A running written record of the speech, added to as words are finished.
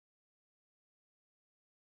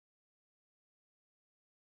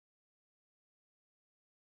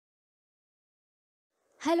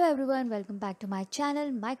Hello everyone, welcome back to my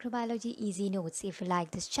channel Microbiology Easy Notes. If you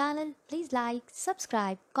like this channel, please like,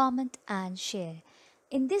 subscribe, comment and share.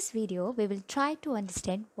 In this video, we will try to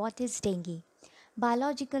understand what is dengue,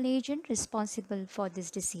 biological agent responsible for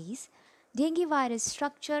this disease, dengue virus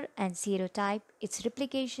structure and serotype, its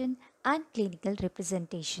replication and clinical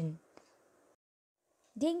representation.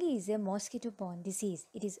 Dengue is a mosquito-borne disease.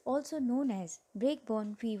 It is also known as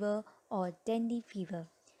break-borne fever or dengue fever.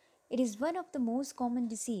 It is one of the most common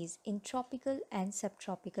diseases in tropical and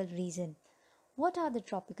subtropical regions. What are the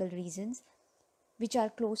tropical regions? Which are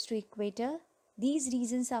close to equator. These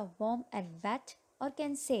regions are warm and wet, or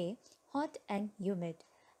can say hot and humid.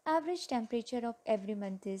 Average temperature of every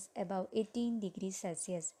month is above 18 degrees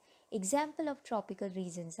Celsius. Example of tropical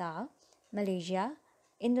regions are Malaysia,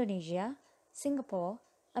 Indonesia, Singapore,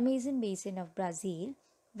 Amazon basin of Brazil,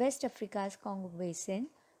 West Africa's Congo basin,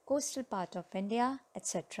 coastal part of India,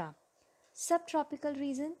 etc. Subtropical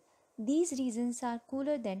region. These regions are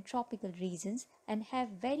cooler than tropical regions and have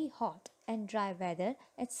very hot and dry weather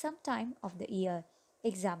at some time of the year.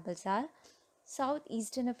 Examples are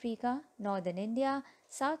Southeastern Africa, Northern India,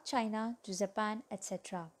 South China to Japan,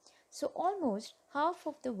 etc. So almost half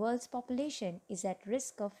of the world's population is at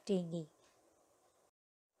risk of dengue.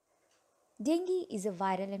 Dengue is a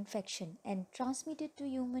viral infection and transmitted to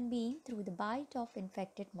human being through the bite of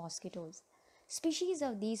infected mosquitoes. Species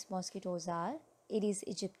of these mosquitoes are Aedes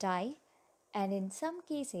aegypti and in some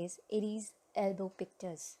cases Aedes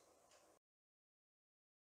albopictus.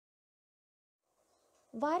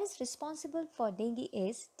 Virus responsible for dengue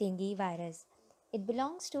is dengue virus. It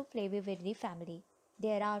belongs to Febrile family.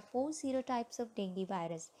 There are 4 serotypes of dengue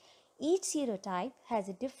virus. Each serotype has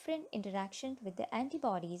a different interaction with the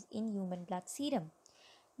antibodies in human blood serum.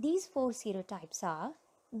 These 4 serotypes are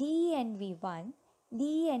DENV1,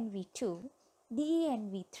 DENV2,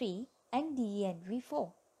 DENV3 and DENV4.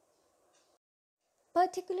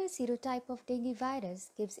 Particular serotype of dengue virus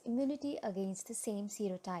gives immunity against the same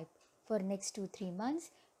serotype. For next 2-3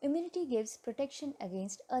 months, immunity gives protection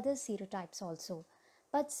against other serotypes also,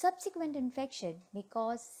 but subsequent infection may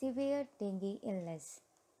cause severe dengue illness.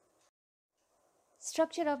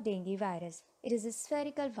 Structure of dengue virus. It is a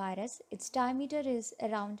spherical virus. Its diameter is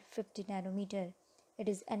around 50 nanometer. It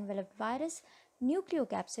is enveloped virus.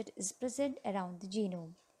 Nucleocapsid is present around the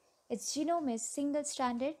genome. Its genome is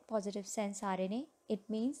single-stranded positive sense RNA. It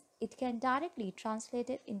means it can directly translate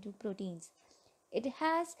it into proteins. It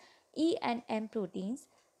has E and M proteins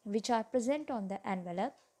which are present on the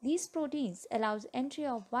envelope. These proteins allows entry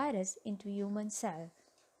of virus into human cell.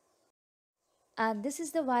 And this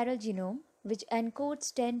is the viral genome which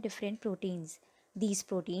encodes 10 different proteins. These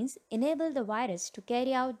proteins enable the virus to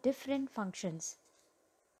carry out different functions.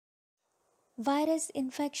 Virus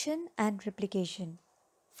infection and replication.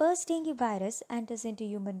 First, dengue virus enters into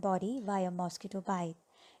human body via mosquito bite.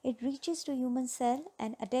 It reaches to human cell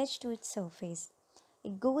and attaches to its surface.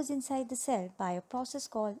 It goes inside the cell by a process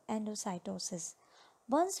called endocytosis.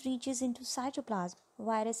 Once reaches into cytoplasm,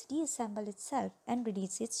 virus deassembles itself and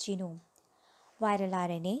releases its genome. Viral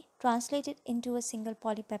RNA translated into a single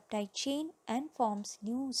polypeptide chain and forms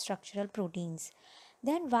new structural proteins.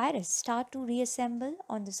 Then virus start to reassemble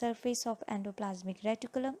on the surface of endoplasmic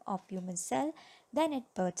reticulum of human cell, then it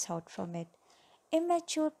bursts out from it.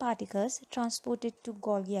 Immature particles transported to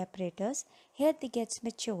Golgi apparatus. Here they get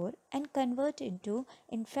mature and convert into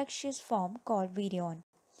infectious form called virion.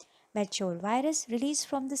 Mature virus release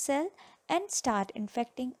from the cell and start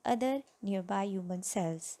infecting other nearby human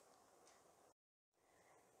cells.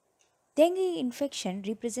 Dengue infection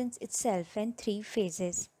represents itself in 3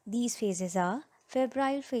 phases. These phases are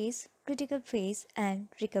febrile phase, critical phase and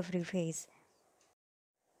recovery phase.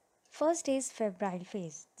 First is febrile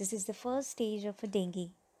phase. This is the first stage of a dengue.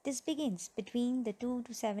 This begins between the 2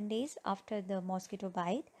 to 7 days after the mosquito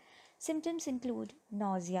bite. Symptoms include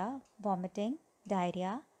nausea, vomiting,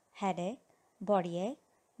 diarrhea, headache, body ache,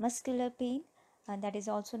 muscular pain, and that is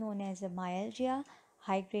also known as a myalgia,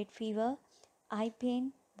 high-grade fever, eye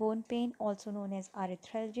pain, bone pain, also known as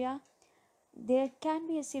arthralgia. There can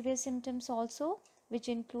be a severe symptoms also, which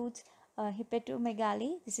includes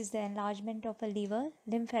hepatomegaly. This is the enlargement of a liver,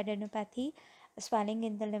 lymphadenopathy, swelling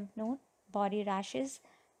in the lymph node, body rashes,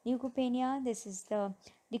 leukopenia. This is the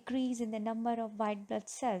decrease in the number of white blood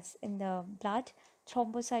cells in the blood,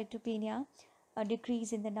 thrombocytopenia, a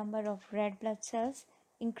decrease in the number of red blood cells,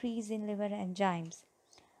 increase in liver enzymes.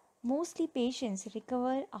 Mostly patients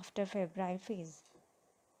recover after febrile phase.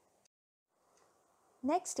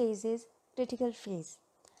 Next stage is critical phase.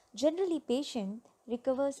 Generally, patient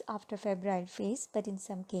recovers after febrile phase, but in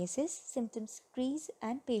some cases, symptoms increase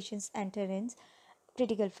and patients enter in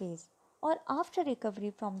critical phase. or after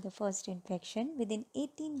recovery from the first infection, within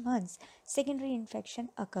 18 months, secondary infection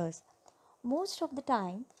occurs. Most of the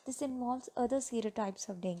time, this involves other serotypes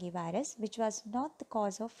of dengue virus, which was not the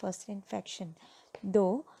cause of first infection,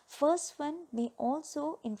 though first one may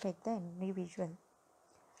also infect the individual.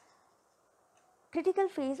 Critical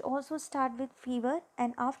phase also start with fever,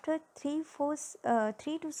 and after 3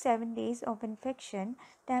 to 7 days of infection,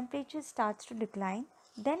 temperature starts to decline.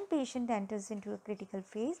 Then patient enters into a critical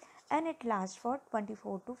phase and it lasts for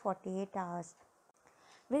 24 to 48 hours.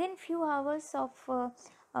 Within few hours of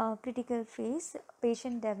critical phase,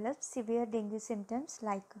 patient develops severe dengue symptoms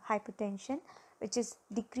like hypertension, which is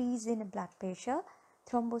decrease in blood pressure,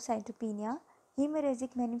 thrombocytopenia,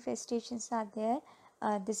 hemorrhagic manifestations are there.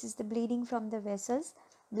 This is the bleeding from the vessels,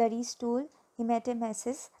 bloody stool,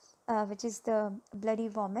 hematemesis, which is the bloody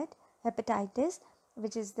vomit, hepatitis,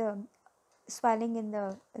 which is the swelling in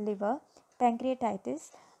the liver,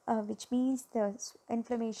 pancreatitis, which means the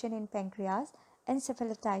inflammation in pancreas,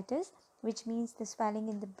 encephalitis, which means the swelling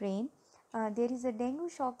in the brain. There is a dengue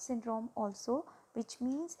shock syndrome also, which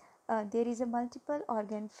means there is a multiple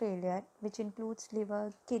organ failure, which includes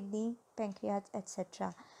liver, kidney, pancreas,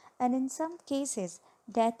 etc. And in some cases,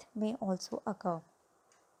 death may also occur.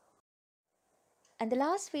 And the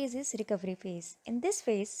last phase is recovery phase. In this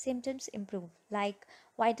phase, symptoms improve, like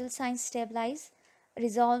vital signs stabilize,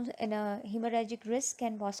 resolve in a hemorrhagic risk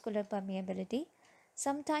and vascular permeability.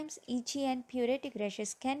 Sometimes itchy and pruritic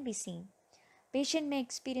rashes can be seen. Patient may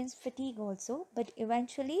experience fatigue also, but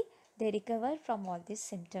eventually they recover from all these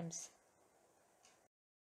symptoms.